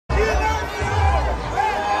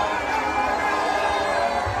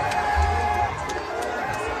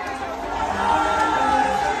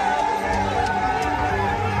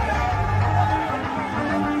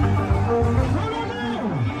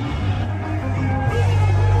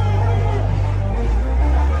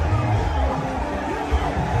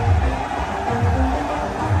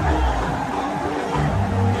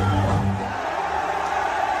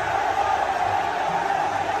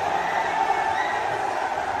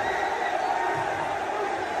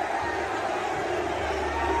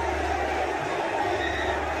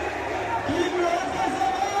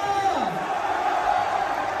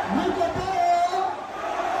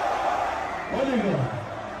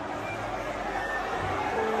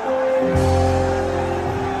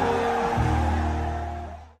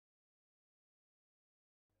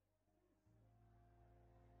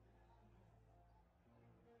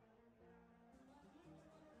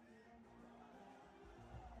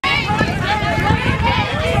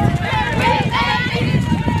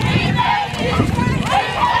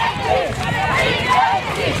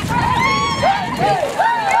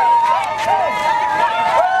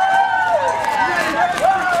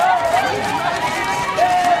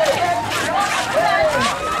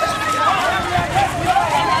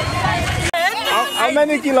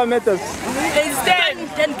many kilometers? It's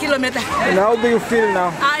 10 kilometers. And how do you feel now?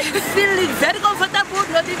 I feel very comfortable,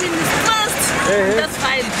 not even stressed. That's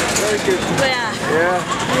fine. Very good.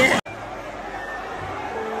 Yeah.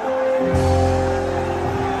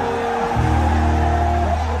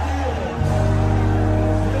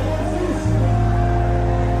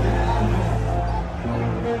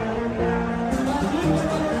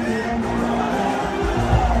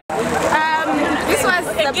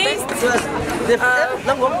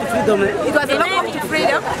 Long walk to freedom. It was a long walk to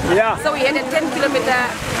freedom. Yeah. So we had a 10-kilometer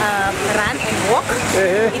run and walk.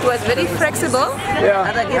 It was very flexible.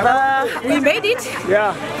 Yeah. We made it.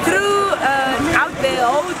 Yeah. Through out the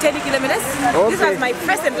whole 10 kilometers. Okay. This was my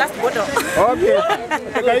first and last bottle. Okay.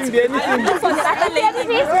 Can be anything.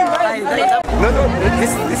 No,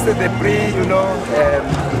 this is the pre,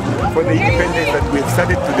 for the independence that we've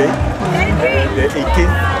started today, the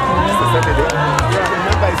 18th, it's a Saturday.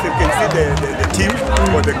 Remember, as you can see, the team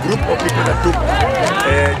or the group of people that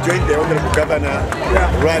joined the Honorable Governor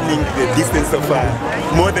running the distance of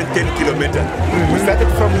more than 10 kilometers. We started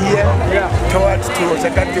from here towards to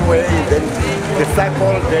Omusati way, then the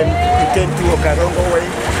cycle, then we came to Okarongo way,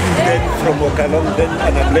 then from Okalong, then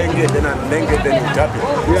Anamlenge, then Utapi.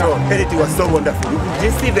 So it was so wonderful. You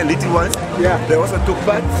just see the little ones. They also took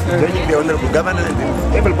part, joining the Honorable Governor,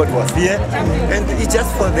 and everybody was here. And it's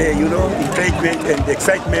just for the encouragement and the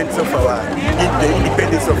excitement of the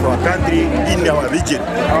independence of our country in our region.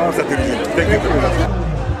 Thank you very much.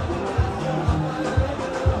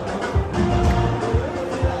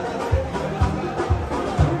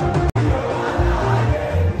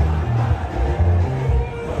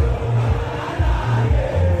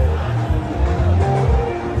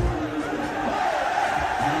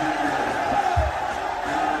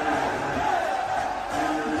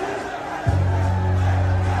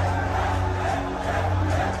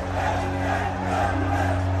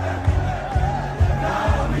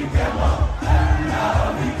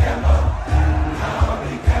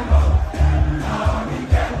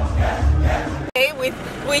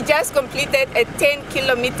 We just completed a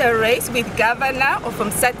 10-kilometer race with Governor of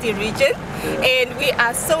Omusati region, and we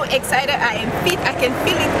are so excited. I am fit. I can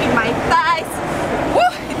feel it in my thighs. Woo!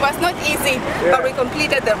 It was not easy, but we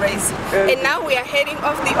completed the race. And now we are heading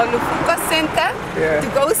off the Olufuko Center to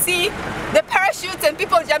go see the parachutes and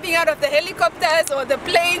people jumping out of the helicopters or the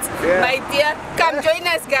planes. My dear, come join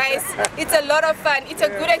us, guys. It's a lot of fun. It's a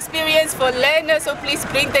good experience for learners, so please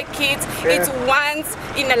bring the kids. It's once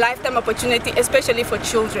in a lifetime opportunity, especially for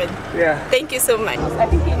children. Thank you so much.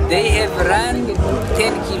 They have run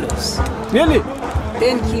 10 kilos. Really?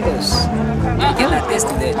 10 kilos. I can attest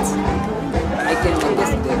that. I can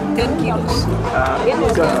attest that. 10 kilos.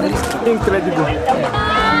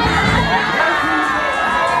 Incredible.